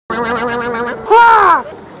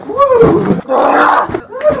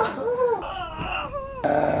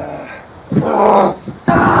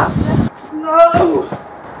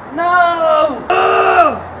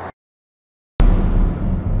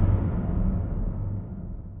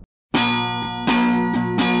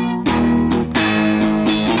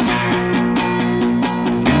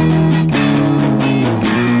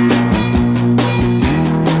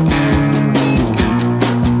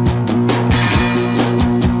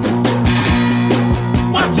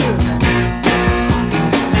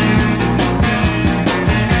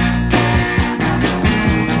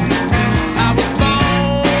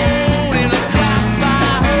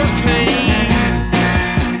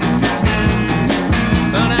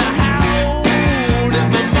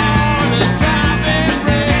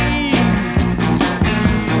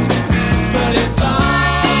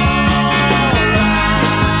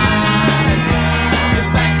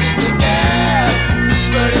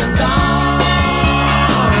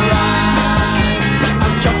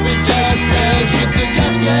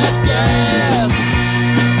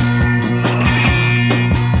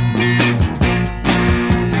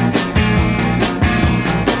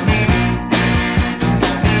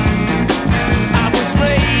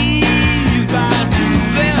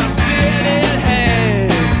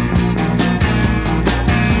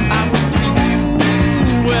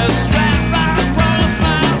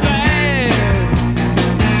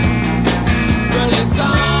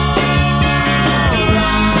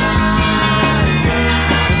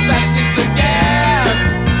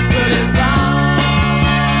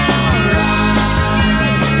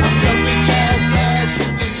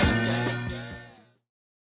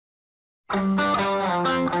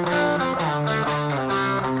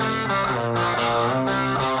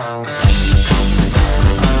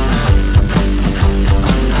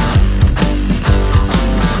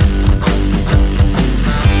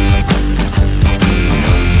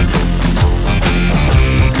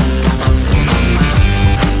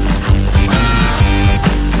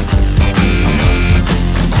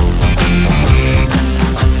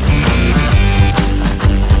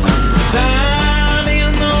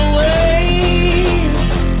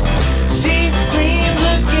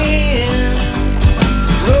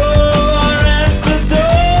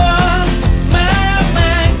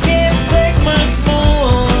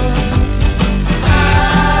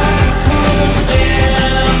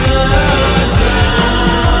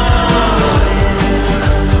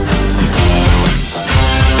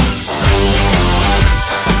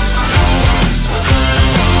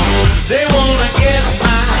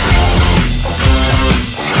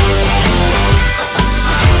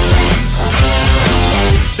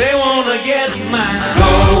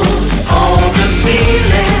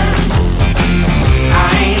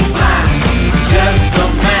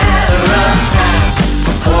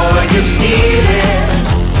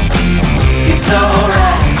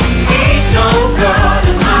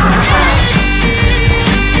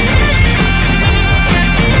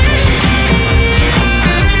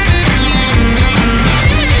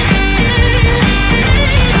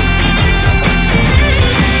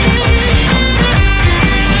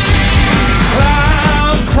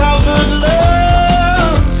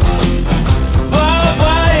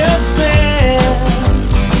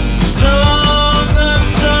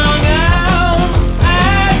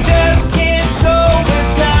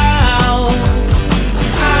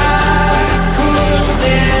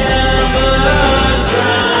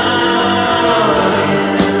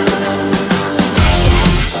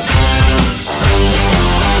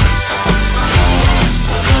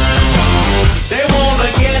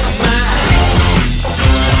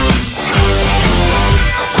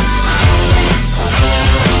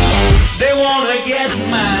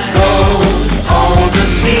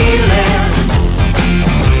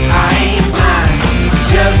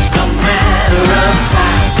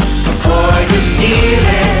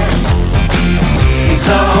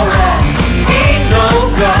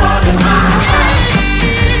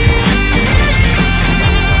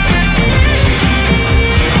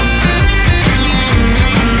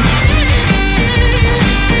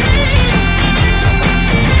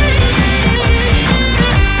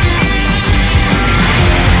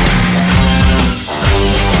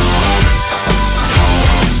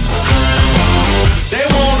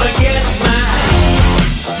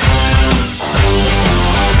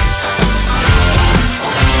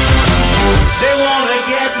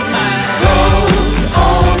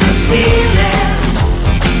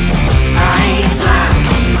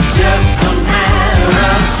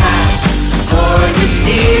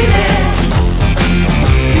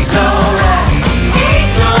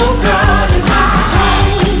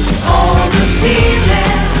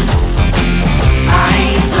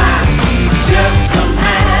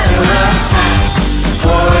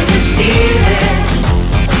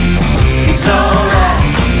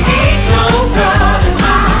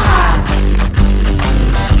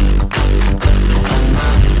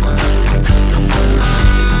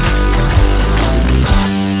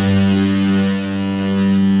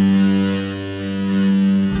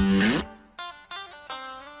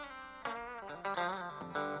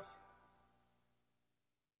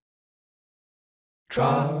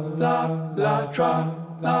Tra la la tra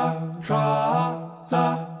la tra la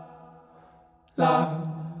la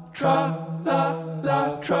tra la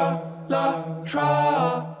la tra la tra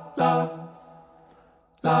la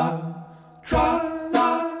la tra la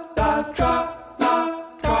la tra la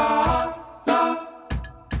tra la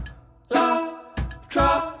la tra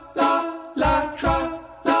la la tra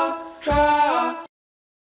la tra.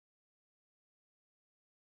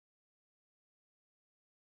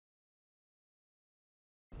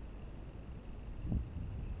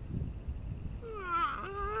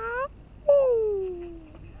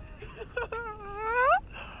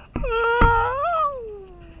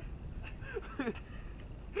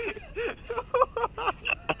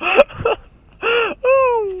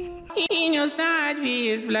 In your side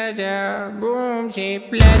is pleasure, boom, she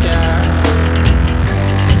pleasure.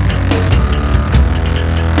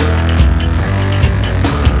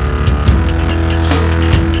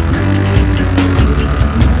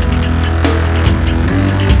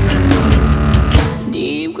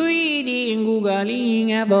 Deep greedy,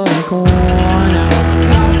 googling about the corner.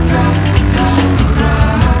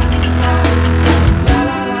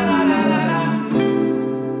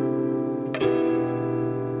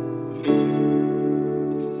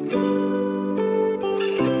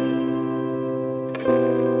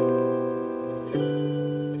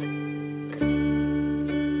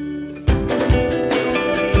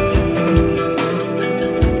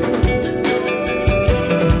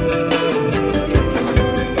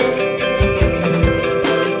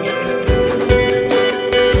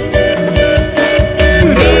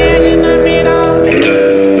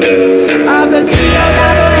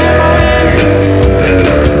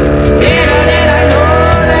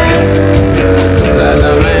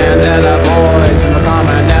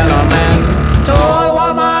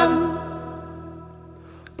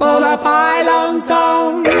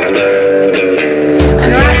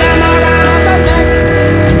 and wrap them around the necks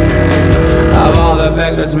of all the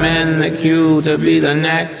feckless men that queue to be the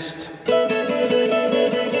next.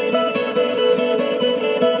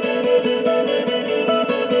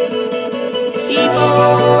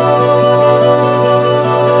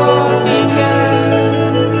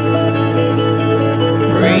 Fingers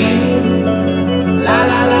ring, la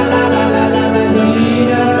la la la la la la la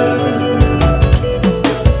leader.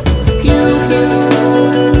 QQ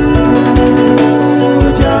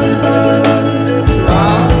jumpers,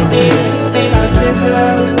 rock fists, paper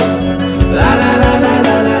scissors, la la la la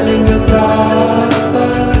la la linger floppers.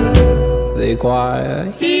 The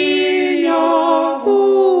choir hear your who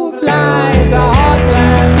flies a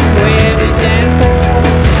heartland with the tempo.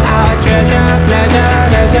 Our treasure, pleasure,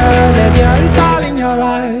 leisure, leisure, it's all in your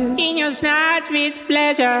eyes. In your snatch with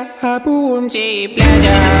pleasure, a boom cheap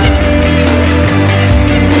pleasure.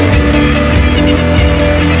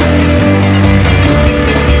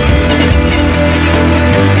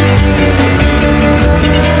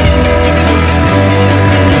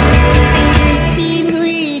 Deep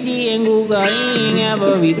greedy and googling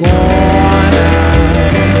every corner.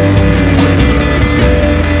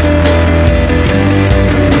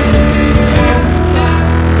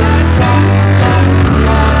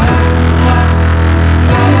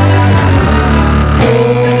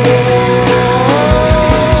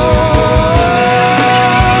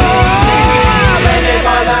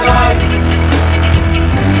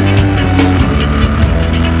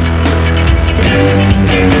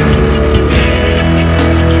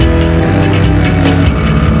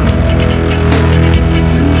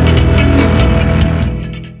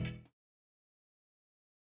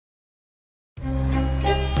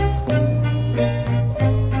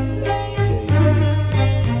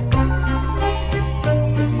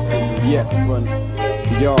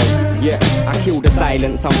 Yo, yeah, I kill the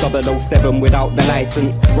silence. I'm 007 without the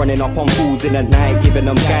license. Running up on fools in the night, giving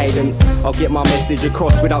them guidance. I'll get my message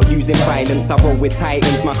across without using violence. I roll with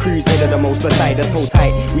titans, my crew's head of the most beside us. Hold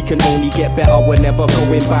tight, we can only get better, we're never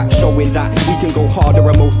going back. Showing that we can go harder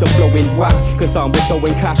and most of flowing whack. Cause I'm with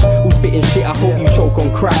throwing cash, who's spitting shit, I hope you choke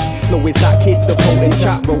on crack. No, it's that kid, the potent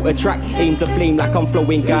chat. Wrote a track, aim to flame like I'm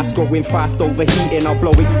flowing gas. Growing fast, overheating, I'll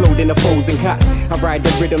blow, exploding the frozen cats. I ride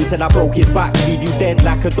the rhythm till I broke his back. Leave you dead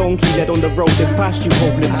like a donkey led on the road that's past you,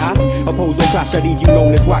 hopeless ass. Oppose or clash, I leave you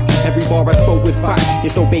known as whack. Every bar I spoke was fact.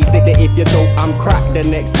 It's so basic that if you don't, I'm cracked. The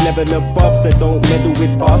next level above, so don't meddle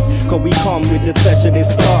with us. Cause we come with the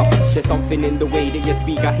specialist stuff. There's something in the way that you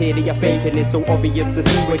speak, I hear that you're faking. It's so obvious to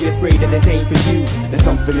see where you're sprayed and this ain't for you. There's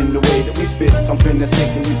something in the way that we spit, something that's sick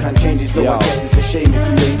and you can't change it. So I guess it's a shame if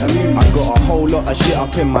you ain't amused. I got a whole lot of shit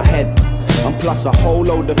up in my head, and plus a whole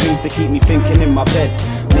load of things to keep me thinking in my bed.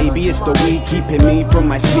 Maybe it's the weed keeping me from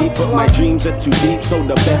my sleep, but my dreams are too deep, so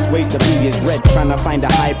the best way to be is red. Trying to find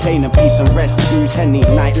a high plane and peace and rest. Bruce Henny,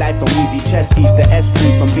 nightlife and wheezy chest. East to S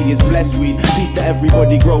free from B is blessed weed. Peace to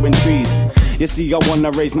everybody growing trees. You see, I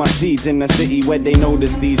wanna raise my seeds in a city where they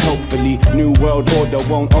notice these. Hopefully, new world order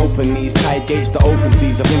won't open these tide gates to open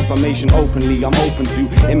seas of information openly. I'm open to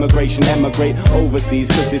immigration, emigrate overseas,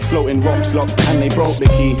 cause this floating rock's locked and they broke the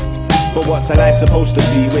key. But what's a life supposed to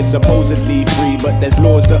be? We're supposedly free, but there's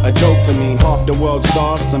laws that are joke to me. Half the world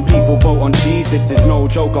starves, some people vote on cheese. This is no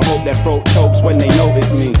joke, I hope their throat chokes when they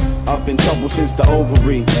notice me. I've been trouble since the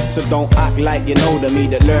ovary, so don't act like you know the me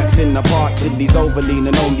that lurks in the park till he's overlean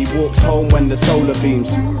and only walks home when the solar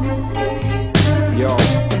beams. Yo,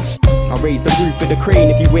 I raise the roof of the crane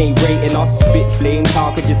if you ain't rating us. Spit flames,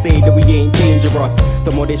 how could you say that we ain't dangerous?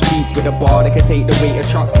 The modest beats with a bar that can take the weight of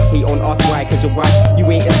trucks. Hate on us, why? Cause you're white, you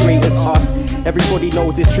ain't as great as us. Everybody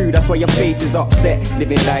knows it's true, that's why your face is upset.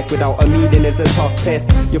 Living life without a meaning is a tough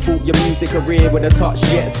test. You thought your music career would have touched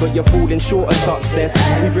jets, but you're falling short of success.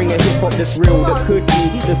 We bring a hip hop that's real, that could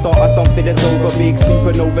be the start of something that's over big.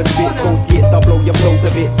 Supernova spits, go skits, I'll blow your flow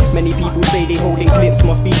to bits. Many people say they holding clips,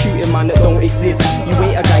 must be shooting man that don't exist. You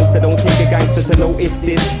ain't a gangster, don't take a gangster to notice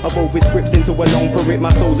this. I've with scripts into a long for it.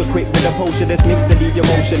 My soul's equipped with a potion that's mixed to leave you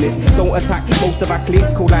motionless. Don't attack, most of our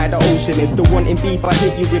clicks collide the ocean. It's still wanting beef, I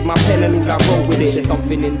hit you with my pen and all I roll with it. There's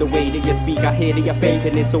something in the way that you speak, I hear that you're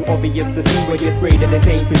faking. It's so obvious to see where you're sprayed and this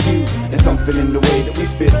ain't for you. There's something in the way that we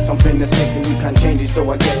spit, something that's sick and you can't change it. So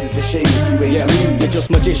I guess it's a shame if you ain't amused. You're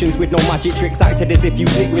just magicians with no magic tricks, acted as if you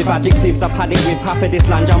sick with adjectives. I've had it with half of this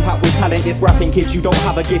land, jump out with talent. This rapping kids, you don't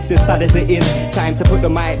have a gift as sad as it is. Time to put the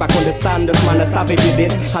mic back on the standards, man, a savage with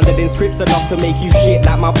this. Handed in scripts enough to make you shit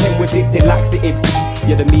like my pen was dipped in laxatives.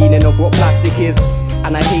 You're the meaning of what plastic is,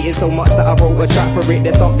 and I hate it so much that I wrote a track for it.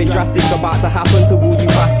 There's something drastic about to happen to all you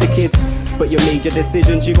bastard kids. but you made your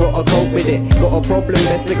decisions, you gotta cope with it. Got a problem,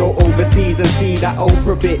 best to go overseas and see that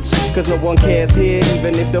Oprah bitch. Cause no one cares here,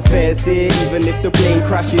 even if the fare's dear, even if the plane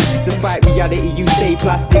crashes. Despite reality, you stay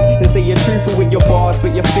plastic and say you're truthful with your bars,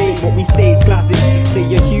 but you're fake. What we stay is classic. Say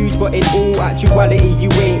you're huge, but in all actuality, you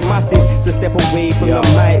ain't massive. So step away from the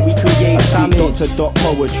mic, we create damage. Dr. Dot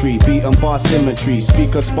poetry, beat and bar symmetry,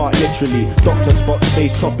 speaker spark literally. Dr. Spot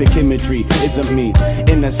space topic imagery isn't me.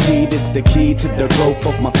 Inner seed is the key to the growth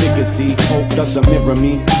of my figure. See, hope doesn't mirror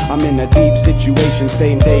me. I'm in a deep situation,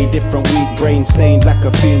 same day, different week. Brain stained like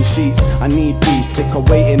a fiend sheets. I need peace, sick of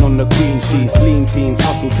waiting on the queen sheets. Lean teens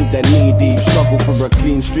hustle to their knee deep. Struggle for a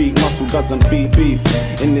clean street, muscle doesn't beat beef.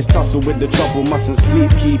 In this tussle with the trouble, mustn't sleep.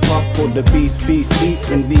 Keep up or the beast feast, eats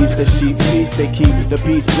and leaves the sheep fleece. They keep the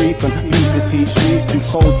peace brief and pieces heat streets. Too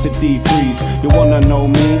cold to defreeze. You wanna know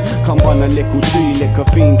me? Come on a little tree, lick a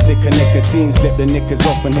fiend, sick of nicotine. Slip the knickers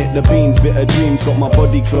off and hit the beans. Bitter dreams, got my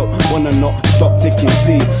body clock. Wanna not stop ticking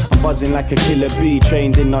seeds. I'm buzzing like a killer bee,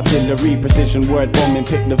 trained in artillery. Precision word bombing,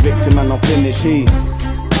 pick the victim and I'll finish he.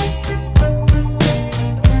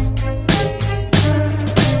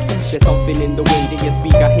 There's something in the way that you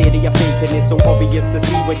speak, I hear that you're faking. It's so obvious to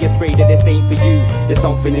see when you spray that this ain't for you. There's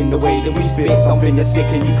something in the way that we spit, something that's sick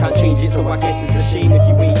and you can't change it. So I guess it's a shame if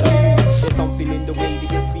you ain't amused. There's something in the way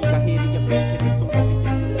that you speak, I hear that you're faking. It's so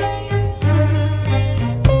obvious to see.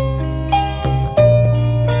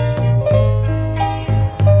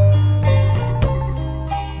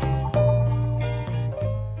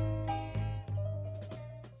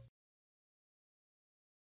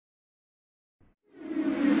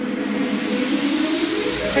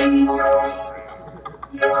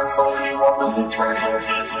 You'll find all of the treasure,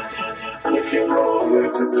 and if you know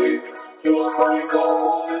where to dig, you will find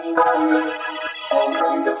gold and diamonds, all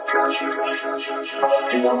kinds of treasure.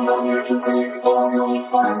 If you don't know where to dig, all you'll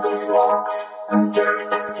find is rocks and dirt.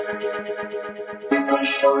 If I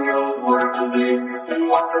show you where to dig and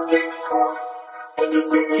what to dig for, but the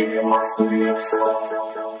digging you must do yourself.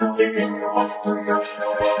 The digging you must do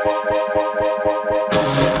yourself.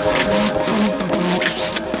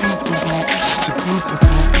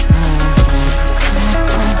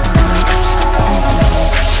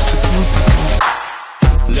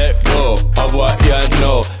 Let go of what you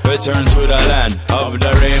know. Return to the land of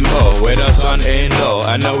the rainbow, where the sun ain't low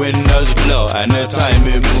and the wind does blow and the time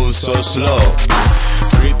it moves so slow.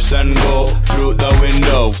 Creeps and go through the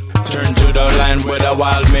window. Turn to the land where the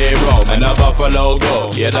wild may roam and the buffalo go.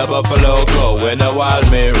 Yeah, the buffalo go where the wild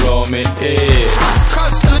may roam. It is.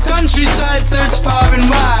 Cross the countryside, search far and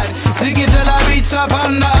wide. Dig it till I reach up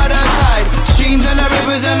on the other side. Streams and the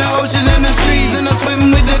rivers and the oceans and the trees, and I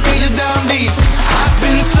swim with the creatures down deep. I've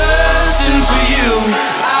been searching for you.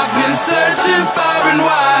 I've been searching far and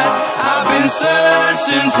wide. I've been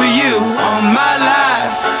searching for you all my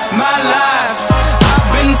life, my life. I've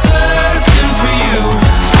been searching for you.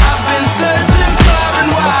 I've been searching far and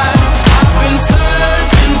wide. I've been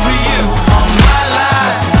searching for you all my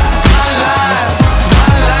life, my life,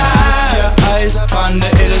 my life. Your eyes on the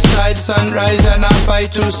other side, sunrise, and I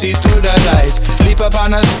fight to see through the lies. Leap up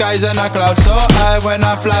on the skies and a cloud so high. When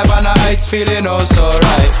I fly on the heights, feeling oh so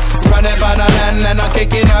right. Running on the land and I'm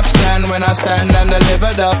kicking up sand. When I stand and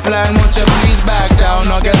deliver the plan, won't you please back down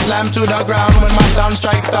or get slammed to the ground when my sound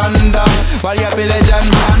strike thunder while you pillage and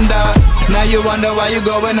plunder. Now you wonder why you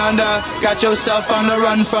going under. Got yourself on the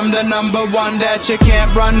run from the number one that you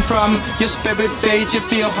can't run from. Your spirit fades, you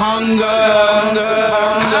feel hunger. I've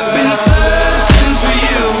been searching for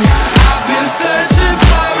you. I've been searching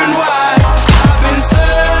far and wide. I've been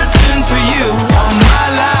searching for you all my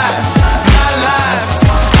life, my life.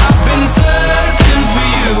 I've been searching for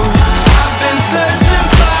you. I've been searching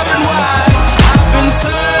far and wide. I've been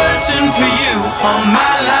searching for you all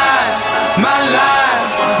my life, my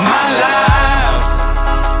life, my life.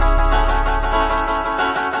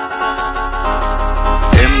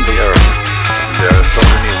 In the earth, there are so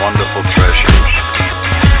many wonderful treasures,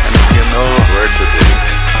 and if you know where to dig,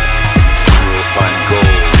 you will find gold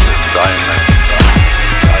and diamonds.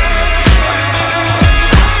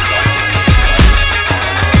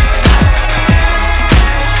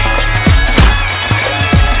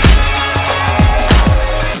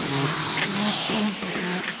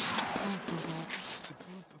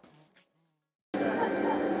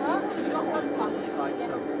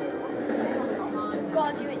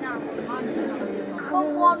 Gotta do it now.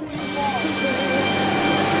 Come on,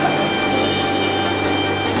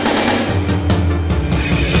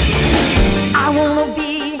 I wanna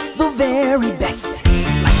be the very best,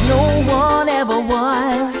 like no one ever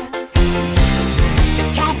was. To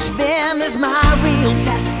catch them is my real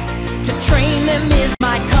test, to train them is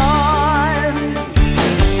my cause.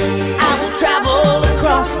 I will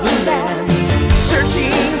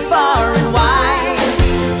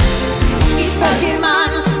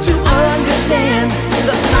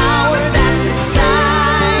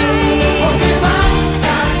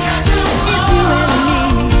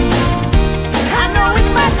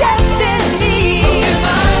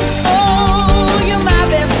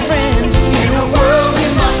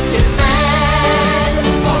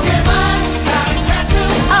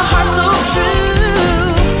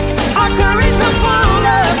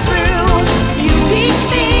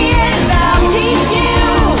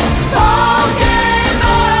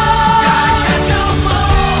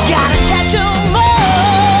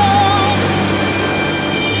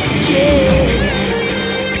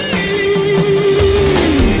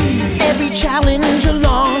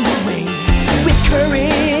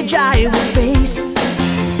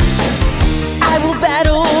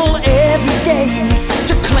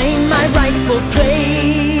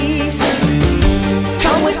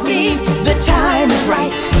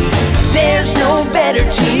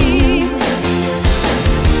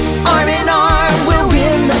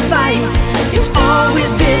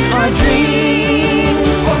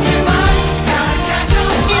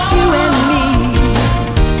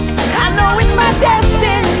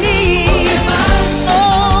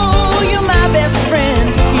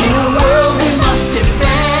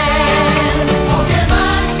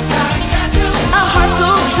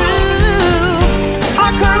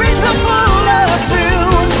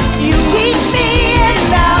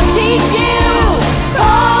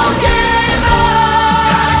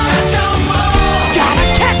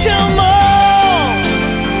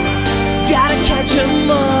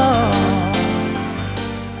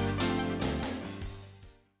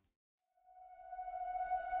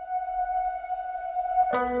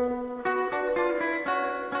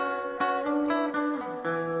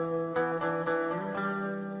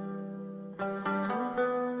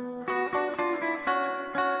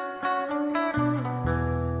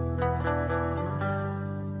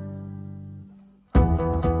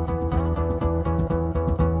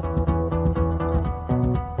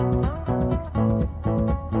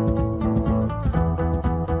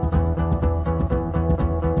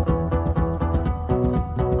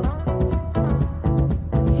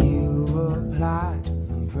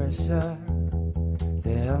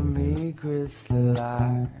Tell me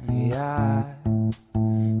crystalline,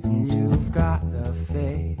 and you've got the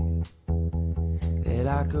faith that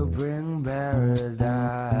I could bring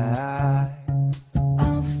paradise.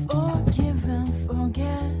 I'll forgive and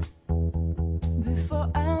forget before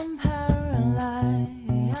I'm paralyzed.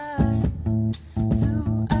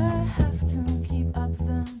 Do I have to keep up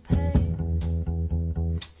the pace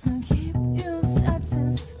to keep you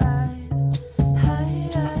satisfied?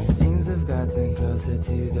 Things have gotten closer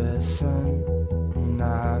to the sun, and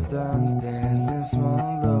I've done things in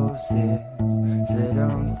small doses. So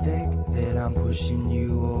don't think that I'm pushing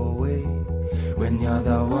you away when you're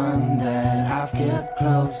the one that I've kept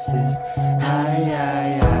closest.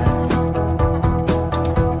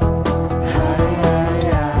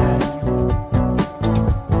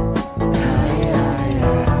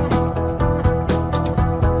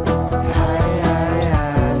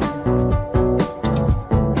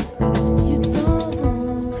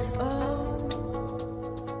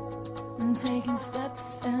 Taking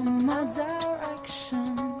steps in my direction,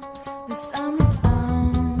 the sounds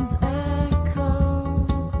echo.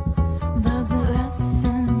 Does it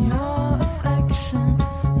lessen your affection?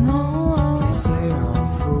 No. You say I'm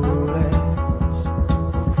foolish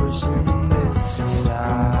for pushing this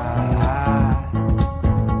aside,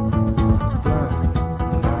 but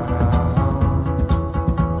not at home.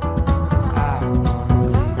 I won't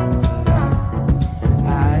leave the light.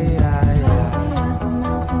 I see as I'm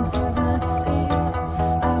melting to the sea.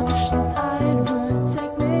 I wish the tide would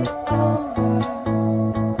take me over.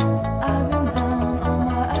 I've been down on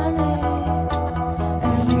my knees,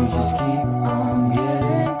 And you just keep on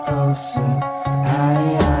getting closer.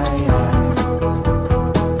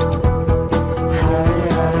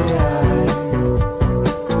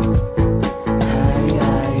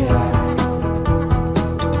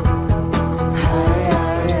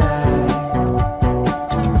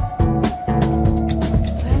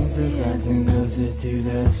 Getting closer to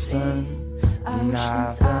the sun, and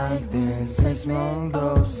I've done things in small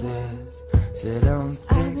doses. So don't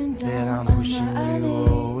think that I'm pushing you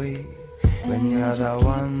away when you're the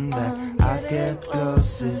one that I've kept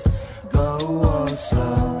closest. Go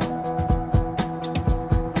slow,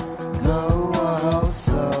 go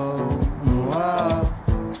slow, whoa.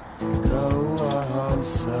 Go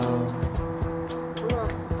slow,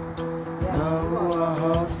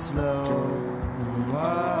 go slow,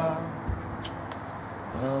 whoa.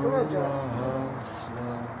 Come on, John.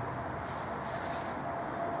 Slow.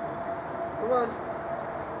 Come on.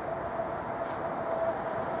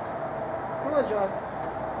 Come on, John.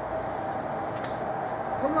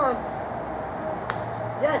 Come on.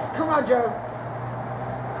 Yes, come on, Joe.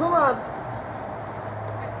 Come on.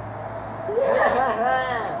 Yeah.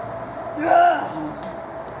 Yeah.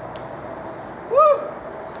 Woo.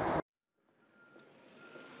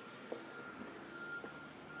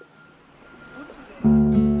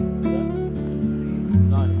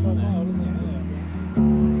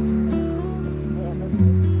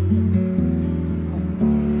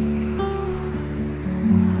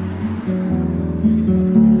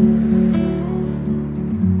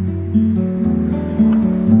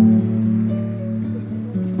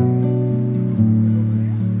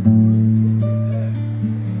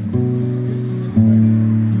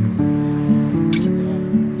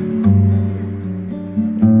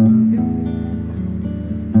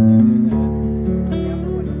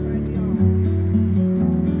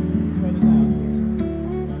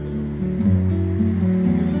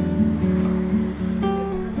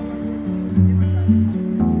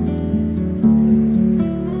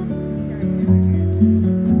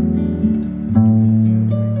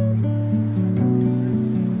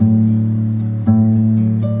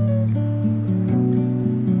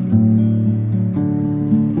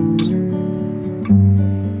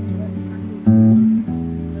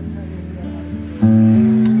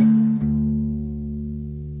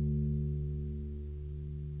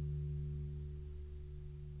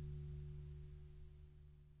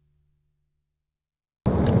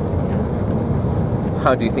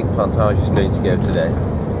 How do you think Plantage is going to go today?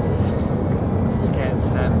 It's getting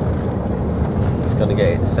sent. It's going to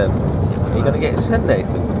get it sent. Are you going to get sent,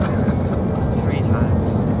 Nathan? 3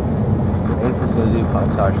 times. Nathan's going to do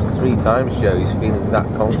partage 3 times, Joe. He's feeling that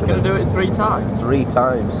confident. He's going to do it 3 times? 3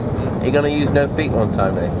 times. Are you going to use no feet one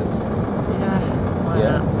time, Nathan? Yeah. Why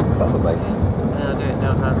not? Probably. Yeah, I'll do it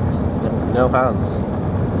no hands. No hands.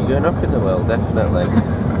 You're going up in the world, definitely.